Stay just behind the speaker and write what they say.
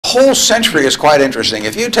whole century is quite interesting.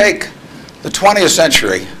 If you take the 20th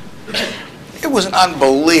century, it was an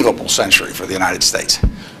unbelievable century for the United States.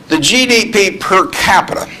 The GDP per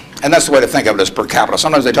capita, and that's the way to think of it, as per capita.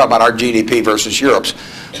 Sometimes they talk about our GDP versus Europe's,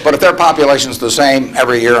 but if their population's the same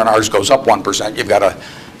every year and ours goes up 1%, you've got to,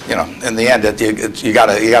 you know, in the end, you got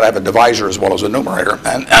to have a divisor as well as a numerator.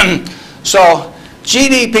 And so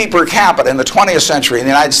GDP per capita in the 20th century in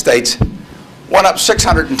the United States went up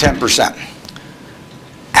 610%.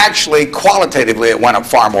 Actually, qualitatively, it went up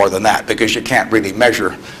far more than that because you can't really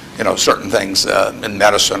measure, you know, certain things in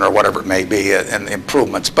medicine or whatever it may be and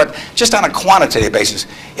improvements. But just on a quantitative basis,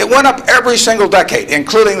 it went up every single decade,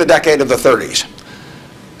 including the decade of the 30s.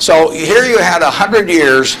 So here you had 100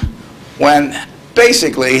 years when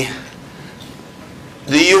basically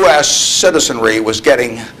the U.S. citizenry was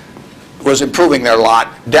improving their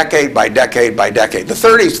lot decade by decade by decade. The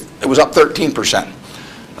 30s, it was up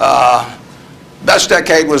 13%. Best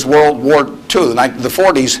decade was World War II. The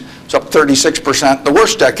 40s, it's up 36%. The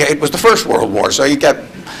worst decade was the First World War. So you get,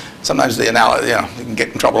 sometimes the analogy, you know, you can get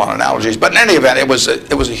in trouble on analogies. But in any event, it was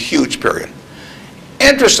a huge period.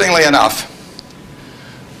 Interestingly enough,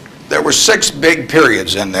 there were 6 big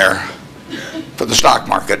periods in there for the stock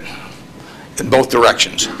market in both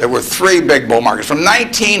directions. There were 3 big bull markets. From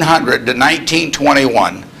 1900 to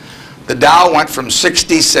 1921, the Dow went from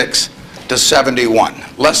 66 to 71,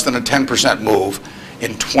 less than a 10% move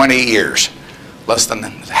in 20 years, less than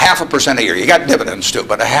 0.5% a year. You got dividends too,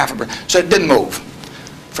 but 0.5%. So it didn't move.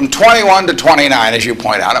 From 21 to 29, as you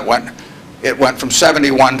point out, it went from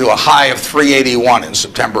 71 to a high of 381 in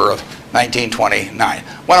September of 1929.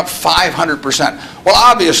 Went up 500%. Well,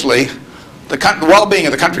 obviously, the well-being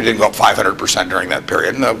of the country didn't go up 500% during that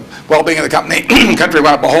period, and the well-being of the country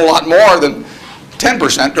went up a whole lot more than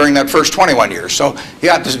 10% during that first 21 years. So you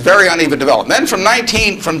got this very uneven development. Then from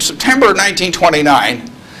September 1929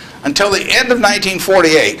 until the end of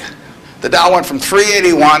 1948, the Dow went from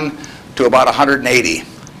 381 to about 180. It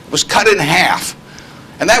was cut in half.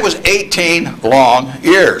 And that was 18 long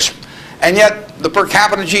years. And yet the per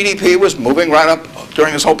capita GDP was moving right up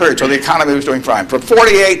during this whole period. So the economy was doing fine. From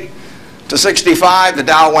 48 to 65, the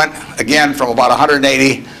Dow went again from about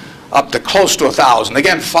 180 up to close to 1,000.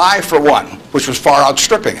 Again, 5 for 1, which was far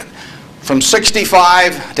outstripping it. From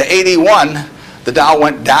 65 to 81, the Dow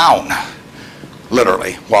went down,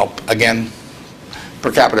 literally. Well, again, per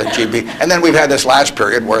capita GDP. And then we've had this last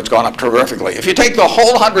period where it's gone up terrifically. If you take the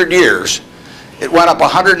whole 100 years, it went up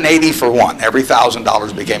 180 for 1. Every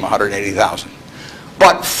 $1,000 became 180,000.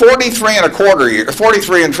 But 43 and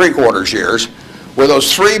 3/4 years were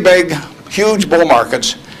those 3 big, huge bull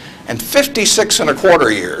markets, and 56 and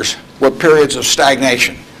 1/4 years were periods of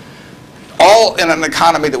stagnation, all in an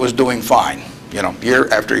economy that was doing fine, you know, year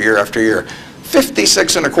after year after year.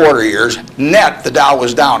 56 and 1/4 years, net, the Dow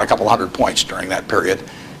was down a couple hundred points during that period,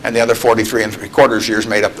 and the other 43 and 3/4 years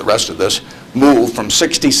made up the rest of this move from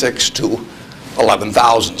 66 to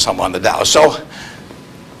 11,000 some on the Dow. So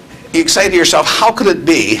you say to yourself, how could it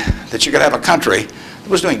be that you could have a country that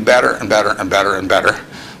was doing better and better and better and better?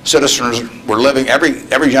 Citizens were living,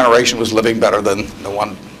 every generation was living better than the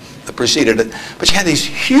one that preceded it. But you had these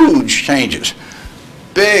huge changes.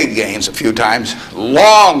 Big gains a few times,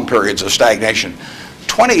 long periods of stagnation.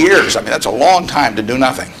 20 years, I mean, that's a long time to do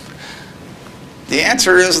nothing. The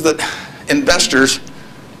answer is that investors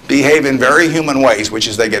behave in very human ways, which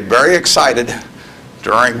is they get very excited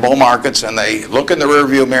during bull markets and they look in the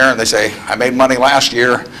rearview mirror and they say, I made money last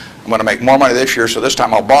year, I'm going to make more money this year, so this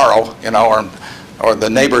time I'll borrow, you know, or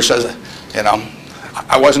the neighbor says, you know,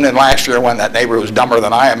 I wasn't in last year when that neighbor was dumber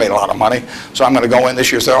than I made a lot of money, so I'm going to go in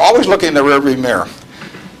this year. So they're always looking in the rearview mirror.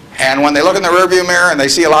 And when they look in the rearview mirror and they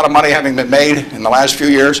see a lot of money having been made in the last few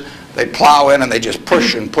years, they plow in and they just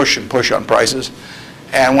push and push and push on prices.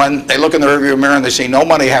 And when they look in the rearview mirror and they see no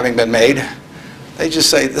money having been made, they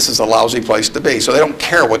just say this is a lousy place to be. So they don't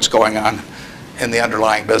care what's going on in the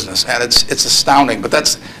underlying business. And it's astounding, but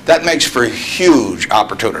that makes for huge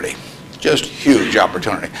opportunity. Just huge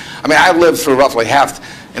opportunity. I mean, I've lived through roughly half,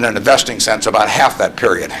 in an investing sense, about half that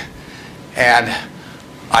period. And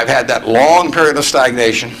I've had that long period of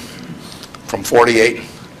stagnation from 48,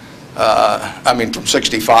 from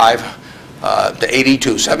 65 to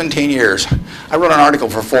 82, 17 years. I wrote an article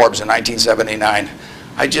for Forbes in 1979.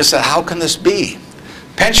 I just said, how can this be?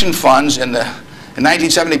 Pension funds in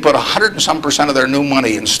 1970 put 100 and some % of their new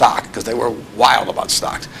money in stock because they were wild about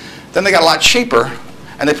stocks. Then they got a lot cheaper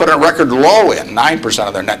and they put a record low in, 9%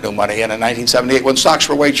 of their net new money in 1978 when stocks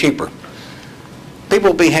were way cheaper.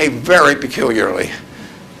 People behave very peculiarly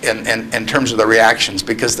in terms of the reactions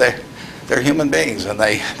because they they're human beings, and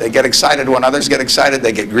they get excited when others get excited.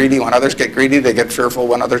 They get greedy when others get greedy. They get fearful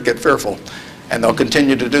when others get fearful, and they'll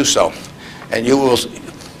continue to do so. And you will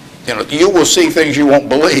see things you won't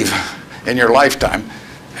believe in your lifetime,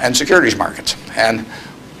 and securities markets. And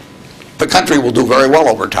the country will do very well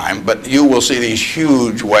over time, but you will see these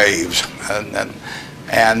huge waves.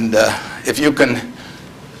 And if you can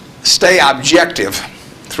stay objective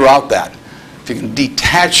throughout that, if you can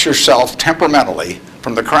detach yourself temperamentally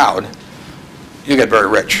from the crowd, you get very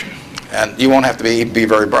rich. And you won't have to be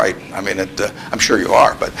very bright. I mean, I'm sure you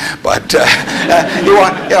are, but it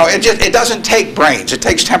doesn't take brains. It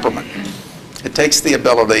takes temperament. It takes the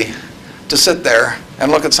ability to sit there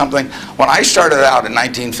and look at something. When I started out in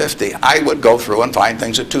 1950, I would go through and find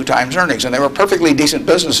things at 2 times earnings, and they were perfectly decent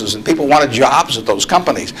businesses, and people wanted jobs at those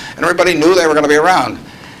companies, and everybody knew they were going to be around,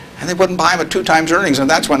 and they wouldn't buy them at 2 times earnings, and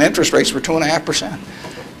that's when interest rates were 2.5%.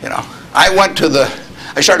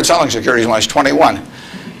 I started selling securities when I was 21,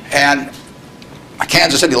 and a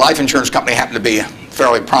Kansas City life insurance company happened to be a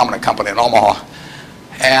fairly prominent company in Omaha,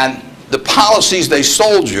 and the policies they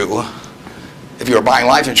sold you, if you were buying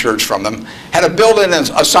life insurance from them, had a built-in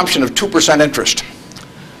assumption of 2% interest.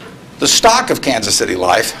 The stock of Kansas City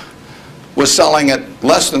Life was selling at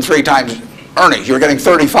less than 3 times earnings. You were getting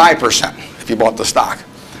 35% if you bought the stock.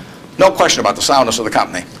 No question about the soundness of the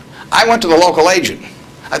company. I went to the local agent.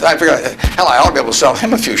 I figured, hell, I ought to be able to sell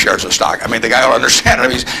him a few shares of stock. I mean, the guy ought to understand it. I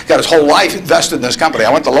mean, he's got his whole life invested in this company. I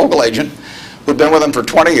went to the local agent who'd been with him for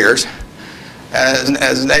 20 years, and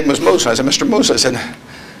his name was Moose. I said, Mr. Moose, I said,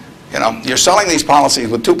 you're selling these policies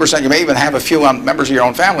with 2%. You may even have a few members of your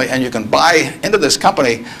own family, and you can buy into this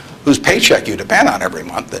company whose paycheck you depend on every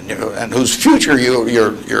month, and whose future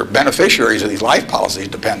your beneficiaries of these life policies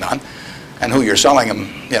depend on, and who you're selling them,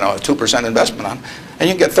 a 2% investment on, and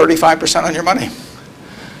you can get 35% on your money.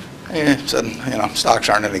 He said, stocks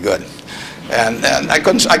aren't any good, and I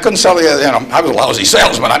couldn't sell you. I was a lousy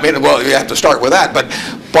salesman. I mean, well, you have to start with that, but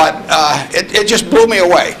it just blew me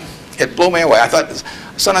away. It blew me away. I thought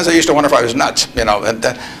sometimes I used to wonder if I was nuts,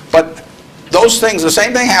 but those things, the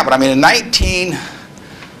same thing happened. I mean, in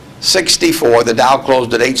 1964, the Dow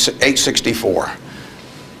closed at 864.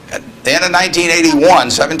 At the end of 1981,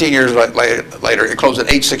 17 years later, it closed at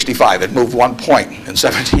 865. It moved 1 point in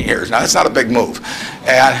 17 years. Now, that's not a big move.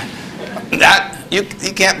 And that, you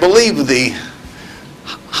can't believe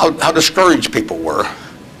how discouraged people were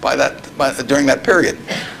during that period.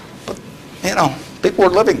 But, people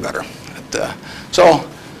were living better. So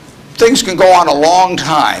things can go on a long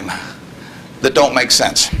time that don't make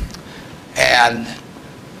sense.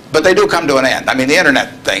 But they do come to an end. I mean, the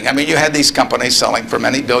internet thing, you had these companies selling for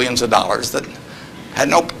many billions of dollars that had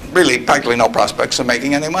practically no prospects of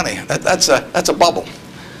making any money. That's a bubble.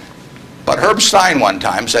 But Herb Stein one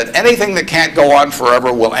time said, anything that can't go on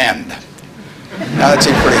forever will end. Now that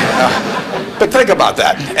seems pretty, but think about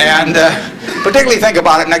that. And particularly think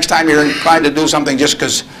about it next time you're trying to do something just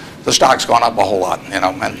because the stock's gone up a whole lot,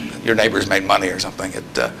 and your neighbor's made money or something.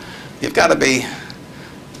 You've got to be,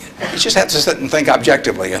 you just have to sit and think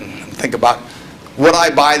objectively and think about, would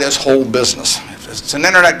I buy this whole business? If it's an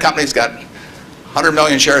internet company that's got 100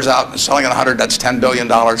 million shares out and selling at 100, that's $10 billion.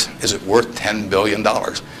 Is it worth $10 billion?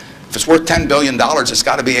 If it's worth $10 billion, it's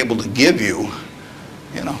got to be able to give you,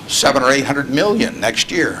 700 or 800 million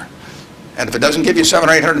next year. And if it doesn't give you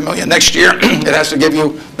 700 or 800 million next year, it has to give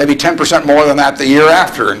you maybe 10% more than that the year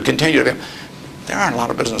after and continue to. There aren't a lot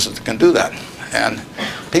of businesses that can do that. And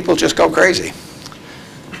people just go crazy.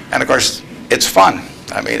 And of course, it's fun.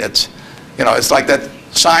 I mean, it's like that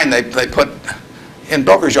sign they put in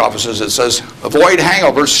brokerage offices that says, avoid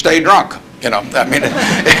hangovers, stay drunk.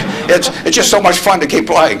 It's just so much fun to keep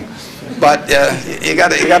playing. But you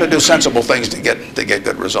got to do sensible things to get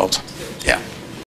good results.